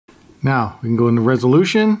Now we can go into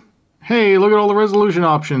resolution. Hey, look at all the resolution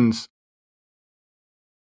options.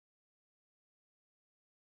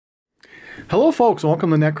 Hello folks, welcome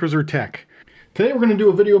to Netcruzer Tech. Today we're going to do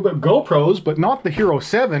a video about GoPros, but not the Hero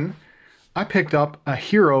 7. I picked up a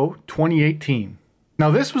Hero 2018. Now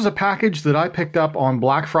this was a package that I picked up on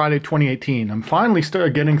Black Friday 2018. I'm finally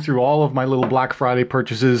started getting through all of my little Black Friday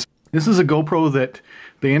purchases. This is a GoPro that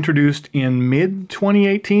they introduced in mid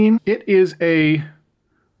 2018. It is a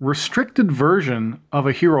restricted version of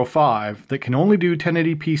a Hero 5 that can only do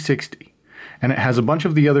 1080p 60. And it has a bunch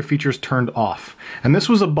of the other features turned off. And this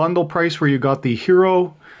was a bundle price where you got the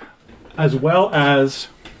Hero as well as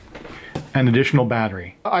an additional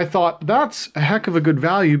battery. I thought that's a heck of a good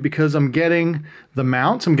value because I'm getting the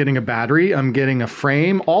mounts, I'm getting a battery, I'm getting a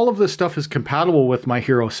frame. All of this stuff is compatible with my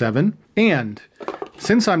Hero 7. And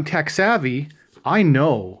since I'm tech savvy, I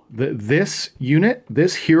know that this unit,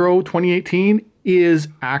 this Hero 2018, is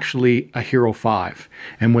actually a Hero 5.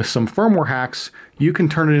 And with some firmware hacks, you can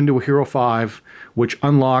turn it into a Hero 5, which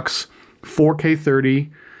unlocks 4K 30,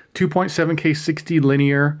 2.7K 60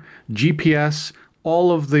 linear, GPS,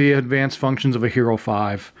 all of the advanced functions of a Hero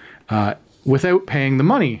 5 without paying the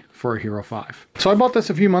money for a Hero 5. So I bought this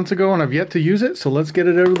a few months ago and I've yet to use it, so let's get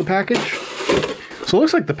it out of the package. So it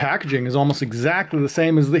looks like the packaging is almost exactly the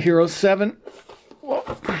same as the Hero 7. Whoa.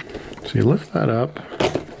 So you lift that up,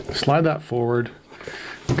 slide that forward.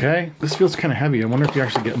 Okay, this feels kind of heavy. I wonder if you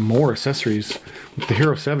actually get more accessories. With the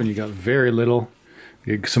Hero 7, you got very little.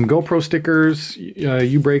 You get some GoPro stickers,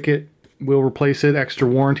 you break it, we'll replace it, extra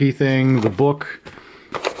warranty thing, the book,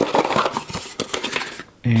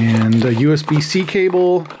 and a USB-C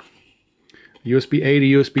cable, USB-A to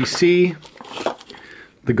USB-C,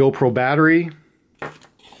 the GoPro battery,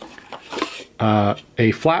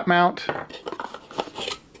 a flat mount,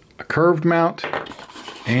 a curved mount,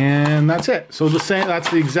 and that's it. So that's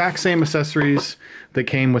the exact same accessories that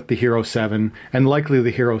came with the Hero 7 and likely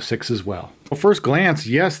the Hero 6 as well. Well, first glance,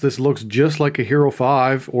 yes, this looks just like a Hero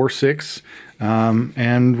 5 or 6,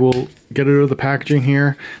 and we'll get it out of the packaging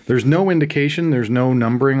here. There's no indication, there's no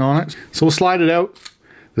numbering on it. So we'll slide it out.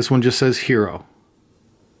 This one just says Hero.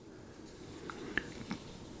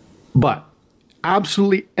 But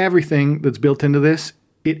absolutely everything that's built into this,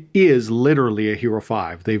 it is literally a Hero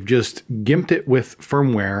 5. They've just gimped it with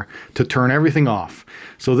firmware to turn everything off.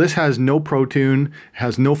 So this has no Pro Tune,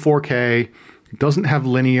 has no 4K, it doesn't have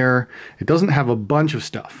linear, it doesn't have a bunch of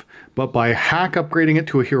stuff. But by hack upgrading it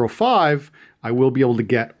to a Hero 5, I will be able to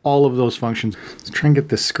get all of those functions. Let's try and get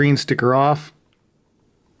this screen sticker off.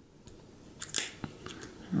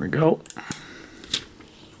 There we go.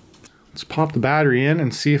 Let's pop the battery in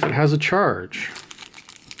and see if it has a charge.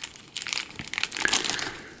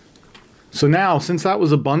 So now, since that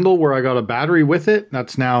was a bundle where I got a battery with it,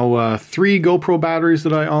 that's now 3 GoPro batteries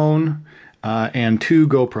that I own and 2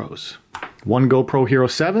 GoPros. One GoPro Hero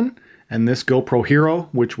 7 and this GoPro Hero,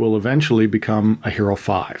 which will eventually become a Hero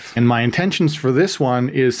 5. And my intentions for this one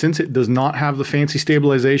is, since it does not have the fancy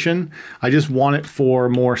stabilization, I just want it for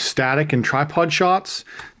more static and tripod shots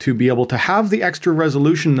to be able to have the extra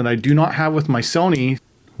resolution that I do not have with my Sony.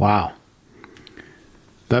 Wow.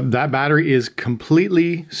 That battery is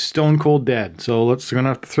completely stone cold dead. So gonna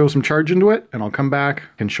have to throw some charge into it and I'll come back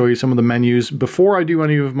and show you some of the menus before I do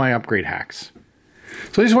any of my upgrade hacks.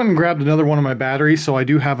 So I just went and grabbed another one of my batteries. So I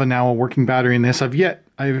do have now a working battery in this.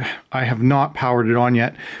 I have not powered it on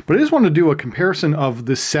yet, but I just want to do a comparison of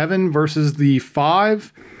the 7 versus the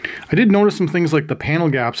 5. I did notice some things like the panel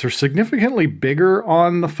gaps are significantly bigger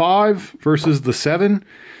on the 5 versus the 7.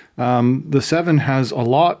 The 7 has a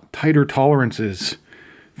lot tighter tolerances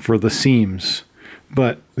for the seams,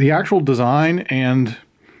 but the actual design and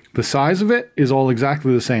the size of it is all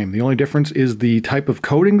exactly the same. The only difference is the type of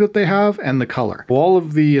coating that they have and the color. All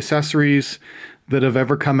of the accessories that have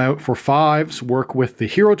ever come out for 5s work with the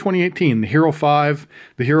Hero 2018, the Hero 5,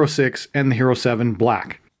 the Hero 6, and the Hero 7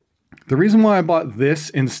 black. The reason why I bought this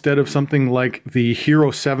instead of something like the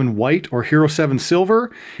Hero 7 white or Hero 7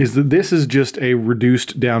 silver is that this is just a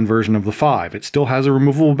reduced down version of the 5. It still has a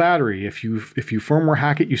removable battery. If you firmware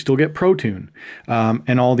hack it, you still get Pro Tune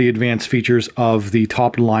and all the advanced features of the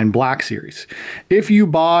top of the line black series. If you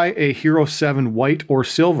buy a Hero 7 white or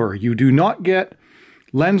silver, you do not get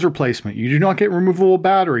lens replacement, you do not get removable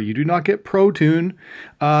battery, you do not get Pro Tune,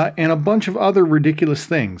 and a bunch of other ridiculous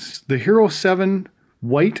things. The Hero 7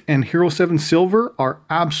 white and Hero 7 silver are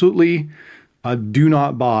absolutely do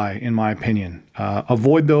not buy, in my opinion.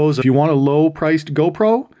 Avoid those. If you want a low-priced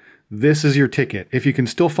GoPro, this is your ticket. If you can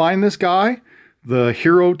still find this guy, the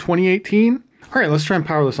Hero 2018. All right, let's try and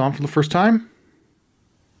power this on for the first time.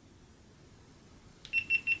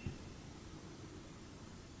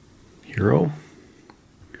 Hero.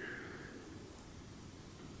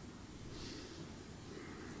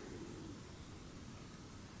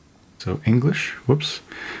 So English, whoops,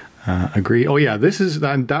 agree. Oh yeah, this is,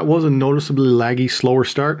 that was a noticeably laggy, slower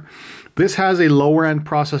start. This has a lower end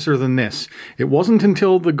processor than this. It wasn't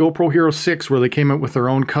until the GoPro Hero 6 where they came out with their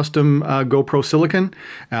own custom GoPro silicon.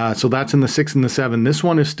 So that's in the 6 and the 7. This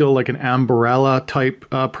one is still like an Umbrella type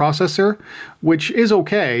processor, which is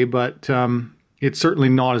okay, but it's certainly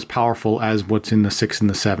not as powerful as what's in the 6 and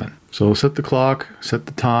the 7. So set the clock, set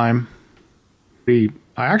the time. I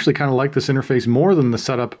actually kind of like this interface more than the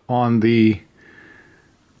setup on the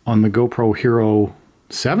GoPro Hero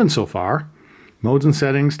 7 so far. Modes and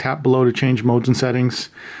settings, tap below to change modes and settings.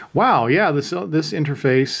 Wow, yeah, this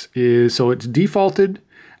interface is, so it's defaulted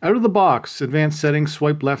out of the box. Advanced settings,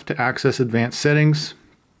 swipe left to access advanced settings.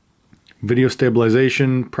 Video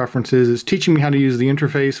stabilization, preferences. It's teaching me how to use the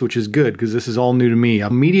interface, which is good because this is all new to me.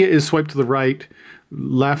 Media is swipe to the right.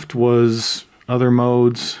 Left was other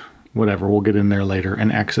modes, whatever, we'll get in there later.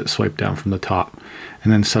 And exit, swipe down from the top.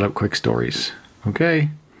 And then set up quick stories. Okay.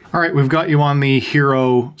 All right, we've got you on the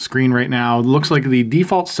Hero screen right now. It looks like the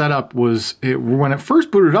default setup was, when it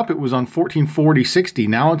first booted up, it was on 1440/60.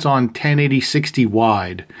 Now it's on 1080/60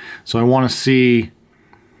 wide. So I want to see,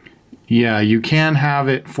 yeah, you can have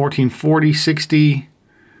it 1440/60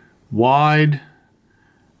 wide.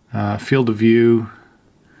 Field of view,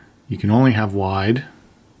 you can only have wide.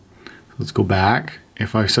 Let's go back.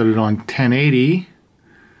 If I set it on 1080,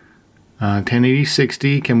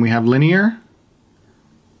 1080/60, can we have linear?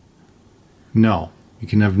 No, you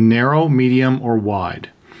can have narrow, medium, or wide.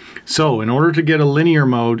 So in order to get a linear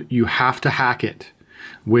mode, you have to hack it,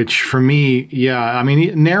 which for me, yeah, I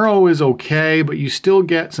mean, narrow is okay, but you still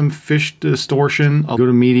get some fish distortion. I'll go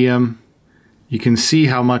to medium. You can see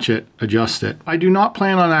how much it adjusts it. I do not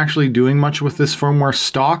plan on actually doing much with this firmware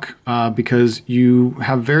stock because you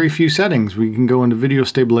have very few settings. We can go into video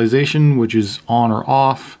stabilization, which is on or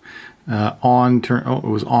off. It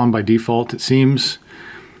was on by default, it seems.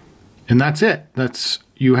 And that's it.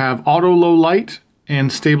 You have auto low light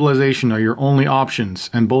and stabilization are your only options,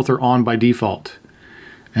 and both are on by default.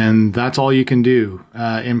 And that's all you can do.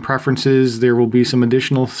 In preferences, there will be some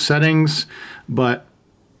additional settings, but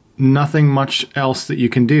nothing much else that you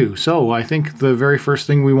can do. So I think the very first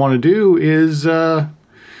thing we want to do is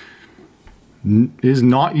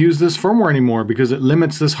not use this firmware anymore because it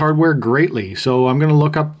limits this hardware greatly. So I'm going to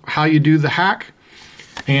look up how you do the hack.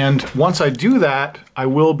 And once I do that, I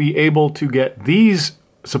will be able to get these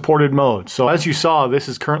supported modes. So as you saw, this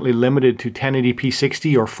is currently limited to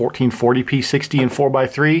 1080p60 or 1440p60 and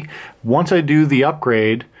 4x3. Once I do the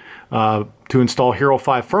upgrade to install Hero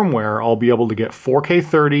 5 firmware, I'll be able to get 4K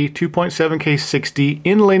 30, 2.7K 60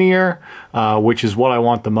 in linear, which is what I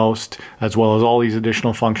want the most, as well as all these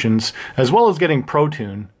additional functions, as well as getting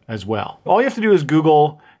ProTune as well. All you have to do is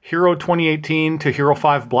Google Hero 2018 to Hero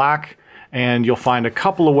 5 Black, and you'll find a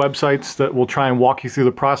couple of websites that will try and walk you through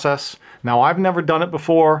the process. Now, I've never done it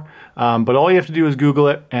before, but all you have to do is Google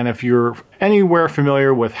it, and if you're anywhere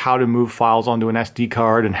familiar with how to move files onto an SD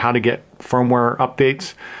card and how to get firmware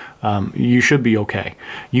updates, you should be okay.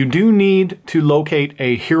 You do need to locate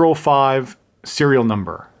a Hero 5 serial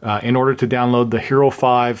number in order to download the Hero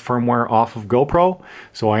 5 firmware off of GoPro,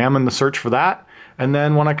 so I am in the search for that. And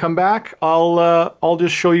then when I come back, I'll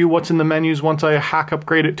just show you what's in the menus once I hack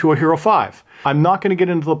upgrade it to a Hero 5. I'm not going to get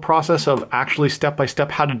into the process of actually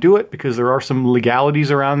step-by-step how to do it because there are some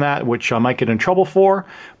legalities around that which I might get in trouble for,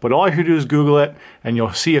 but all you have to do is Google it and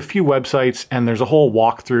you'll see a few websites and there's a whole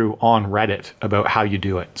walkthrough on Reddit about how you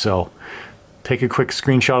do it. So take a quick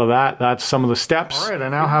screenshot of that. That's some of the steps. All right, I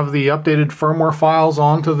now have the updated firmware files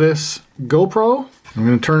onto this GoPro. I'm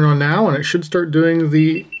going to turn it on now and it should start doing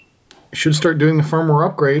the firmware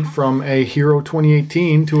upgrade from a Hero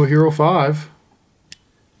 2018 to a Hero 5.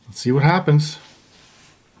 Let's see what happens.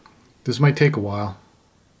 This might take a while.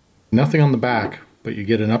 Nothing on the back, but you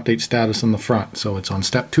get an update status on the front. So it's on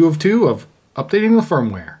step 2 of 2 of updating the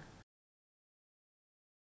firmware.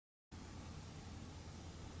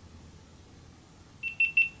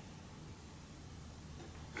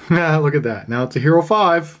 Look at that. Now it's a Hero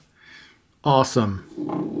 5.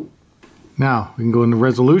 Awesome. Now we can go into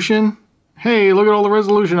resolution. Hey, look at all the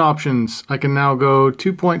resolution options. I can now go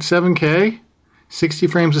 2.7K, 60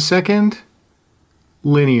 frames a second,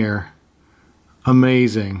 linear.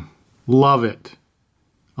 Amazing. Love it.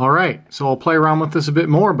 All right, so I'll play around with this a bit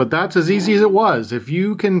more, but that's as easy as it was. If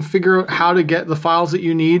you can figure out how to get the files that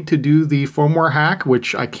you need to do the firmware hack,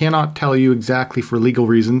 which I cannot tell you exactly for legal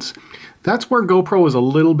reasons, that's where GoPro is a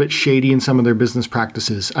little bit shady in some of their business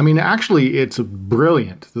practices. I mean, actually, it's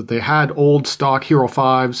brilliant that they had old stock Hero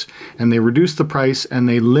 5s and they reduced the price and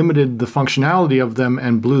they limited the functionality of them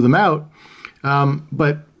and blew them out.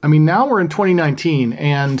 But I mean, now we're in 2019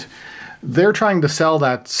 and they're trying to sell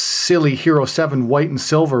that silly Hero 7 white and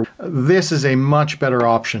silver. This is a much better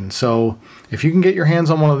option. So if you can get your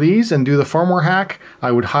hands on one of these and do the firmware hack,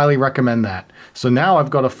 I would highly recommend that. So now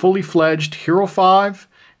I've got a fully fledged Hero 5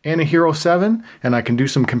 and a Hero 7, and I can do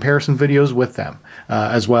some comparison videos with them,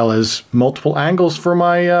 as well as multiple angles for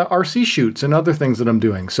my RC shoots and other things that I'm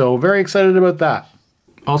doing. So very excited about that.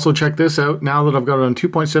 Also check this out, now that I've got it on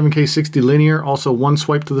 2.7K 60 linear, also one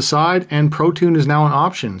swipe to the side, and ProTune is now an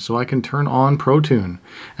option, so I can turn on ProTune.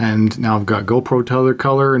 And now I've got GoPro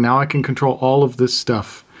color, and now I can control all of this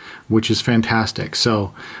stuff, which is fantastic.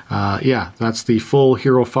 So yeah, that's the full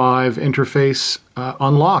Hero 5 interface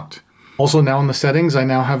unlocked. Also now in the settings, I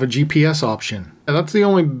now have a GPS option. And that's the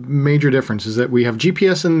only major difference, is that we have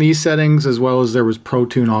GPS in these settings as well as there was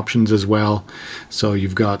ProTune options as well. So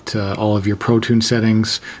you've got all of your ProTune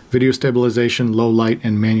settings, video stabilization, low light,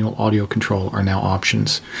 and manual audio control are now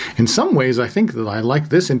options. In some ways, I think that I like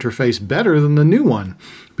this interface better than the new one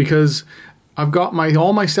because I've got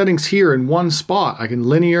all my settings here in one spot. I can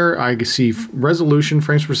linear, I can see resolution,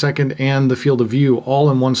 frames per second, and the field of view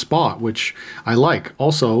all in one spot, which I like.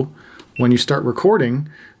 Also, when you start recording,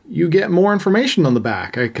 you get more information on the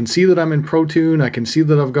back. I can see that I'm in ProTune. I can see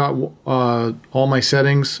that I've got all my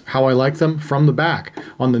settings, how I like them from the back.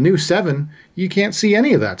 On the new 7, you can't see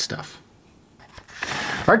any of that stuff.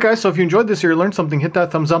 All right, guys, so if you enjoyed this or you learned something, hit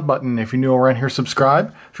that thumbs up button. If you're new around here,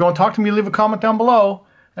 subscribe. If you want to talk to me, leave a comment down below.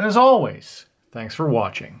 And as always, thanks for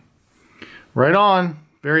watching. Right on.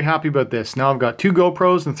 Very happy about this. Now I've got 2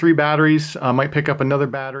 GoPros and 3 batteries. I might pick up another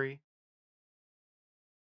battery.